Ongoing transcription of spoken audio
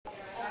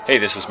Hey,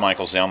 this is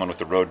Michael Zellman with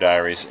the Road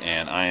Diaries,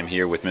 and I am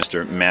here with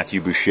Mr. Matthew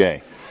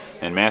Boucher.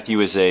 And Matthew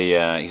is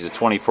he's a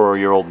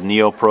 24-year-old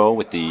neo-pro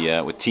with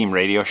Team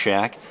Radio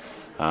Shack.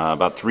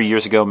 About 3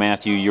 years ago,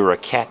 Matthew, you were a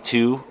Cat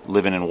 2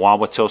 living in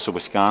Wauwatosa,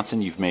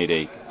 Wisconsin. You've made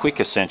a quick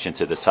ascension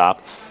to the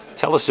top.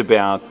 Tell us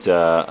about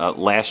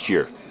last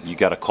year. You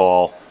got a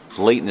call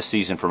late in the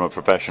season from a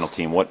professional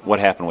team. What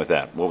happened with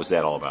that? What was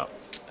that all about?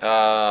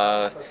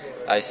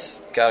 I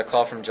got a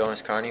call from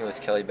Jonas Carney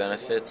with Kelly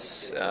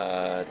Benefits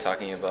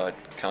talking about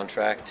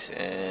contract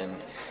and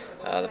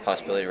the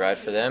possibility to ride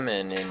for them.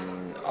 And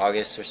in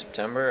August or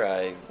September,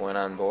 I went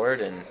on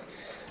board and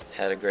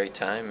had a great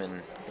time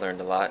and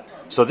learned a lot.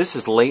 So this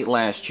is late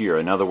last year.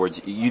 In other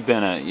words, you'd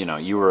been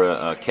you were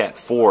a Cat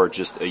 4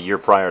 just a year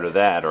prior to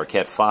that, or a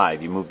Cat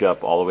 5. You moved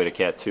up all the way to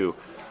Cat 2.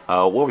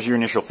 What was your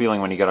initial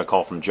feeling when you got a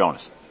call from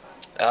Jonas?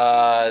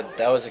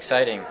 That was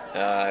exciting.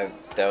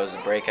 That was a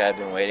break I had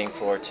been waiting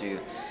for to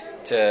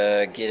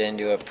get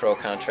into a pro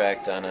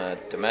contract on a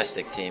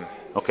domestic team.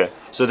 Okay.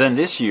 So then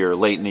this year,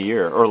 late in the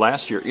year, or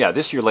last year, yeah,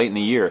 this year, late in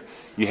the year,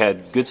 you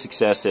had good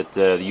success at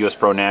the U.S.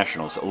 Pro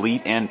Nationals,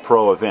 Elite and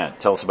Pro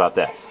event. Tell us about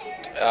that.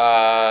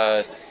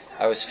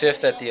 I was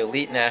 5th at the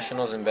Elite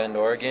Nationals in Bend,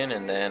 Oregon,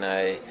 and then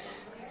I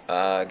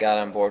got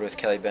on board with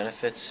Kelly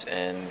Benefits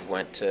and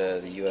went to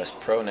the U.S.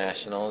 Pro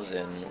Nationals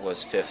and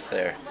was 5th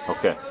there.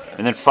 Okay.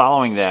 And then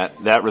following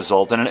that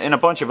result, and a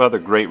bunch of other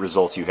great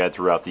results you had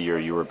throughout the year,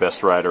 you were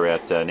best rider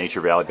at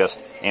Nature Valley,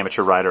 best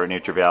amateur rider at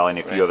Nature Valley, and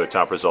a few other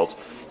top results.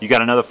 You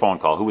got another phone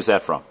call. Who was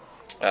that from?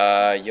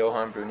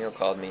 Johan Brunel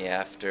called me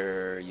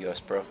after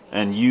U.S. Pro.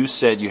 And you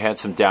said you had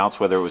some doubts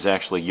whether it was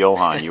actually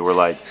Johan. You were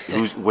like,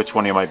 which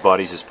one of my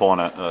buddies is pulling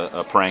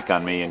a prank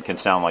on me and can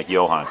sound like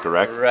Johan,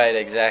 correct? Right,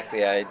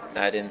 exactly. I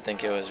didn't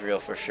think it was real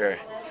for sure.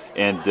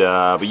 And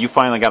but you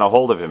finally got a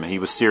hold of him. He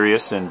was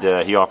serious, and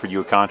he offered you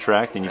a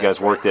contract, and you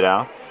guys worked it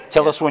out.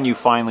 Tell us when you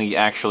finally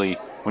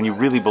when you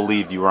really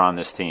believed you were on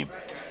this team.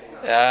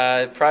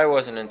 It probably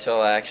wasn't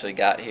until I actually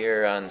got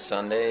here on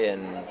Sunday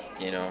and,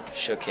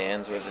 shook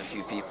hands with a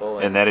few people.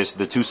 And that is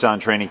the Tucson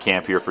training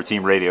camp here for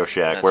Team Radio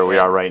Shack, where right. we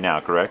are right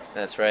now, correct?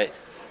 That's right.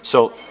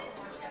 So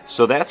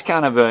that's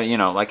kind of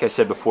like I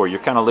said before, you're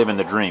kind of living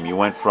the dream. You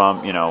went from,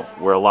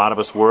 where a lot of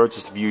us were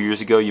just a few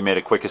years ago. You made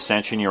a quick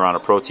ascension. You were on a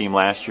pro team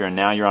last year, and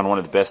now you're on one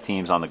of the best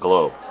teams on the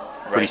globe.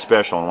 Pretty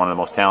special, and one of the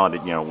most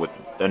talented, with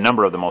a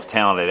number of the most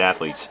talented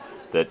athletes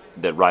that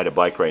ride a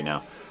bike right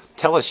now.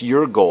 Tell us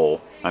your goal.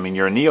 I mean,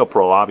 you're a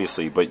neo-pro,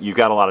 obviously, but you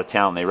got a lot of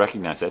talent, and they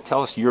recognize that.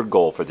 Tell us your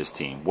goal for this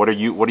team. What are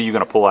you going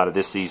to pull out of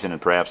this season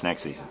and perhaps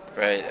next season?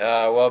 Right.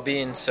 Well,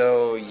 being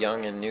so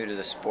young and new to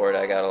the sport,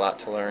 I got a lot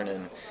to learn,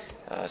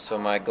 and so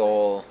my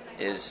goal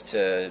is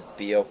to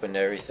be open to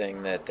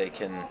everything that they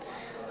can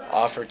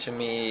offer to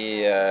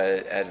me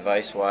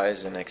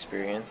advice-wise and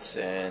experience,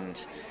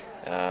 and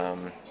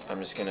I'm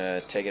just going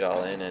to take it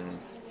all in and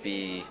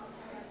be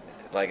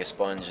like a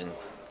sponge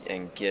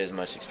and get as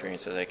much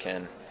experience as I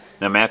can.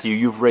 Now, Matthew,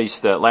 you've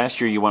raced,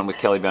 last year you went with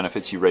Kelly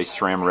Benefits, you raced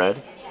SRAM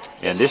Red,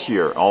 and this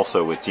year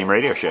also with Team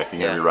Radio Shack,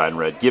 you're going to be riding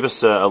Red. Give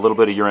us a little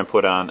bit of your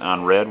input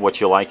on Red, what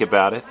you like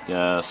about it,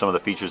 some of the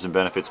features and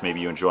benefits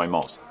maybe you enjoy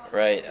most.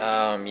 Right,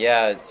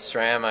 yeah,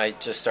 SRAM, I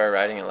just started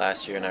riding it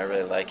last year and I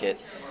really like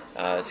it.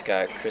 It's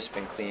got crisp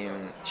and clean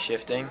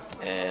shifting,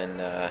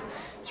 and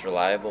it's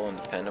reliable and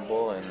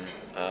dependable, and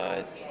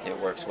it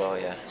works well,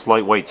 yeah. It's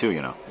lightweight too,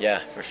 Yeah,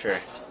 for sure.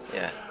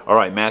 Yeah. All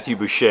right, Matthew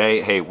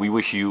Boucher, hey, we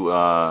wish you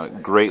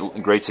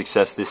great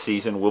success this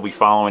season. We'll be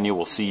following you.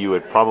 We'll see you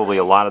at probably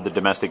a lot of the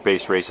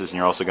domestic-based races, and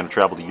you're also going to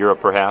travel to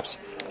Europe perhaps.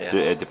 Yeah.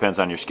 It depends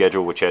on your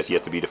schedule, which has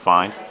yet to be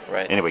defined.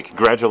 Right. Anyway,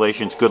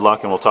 congratulations, good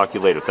luck, and we'll talk to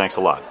you later. Thanks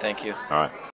a lot. Thank you. All right.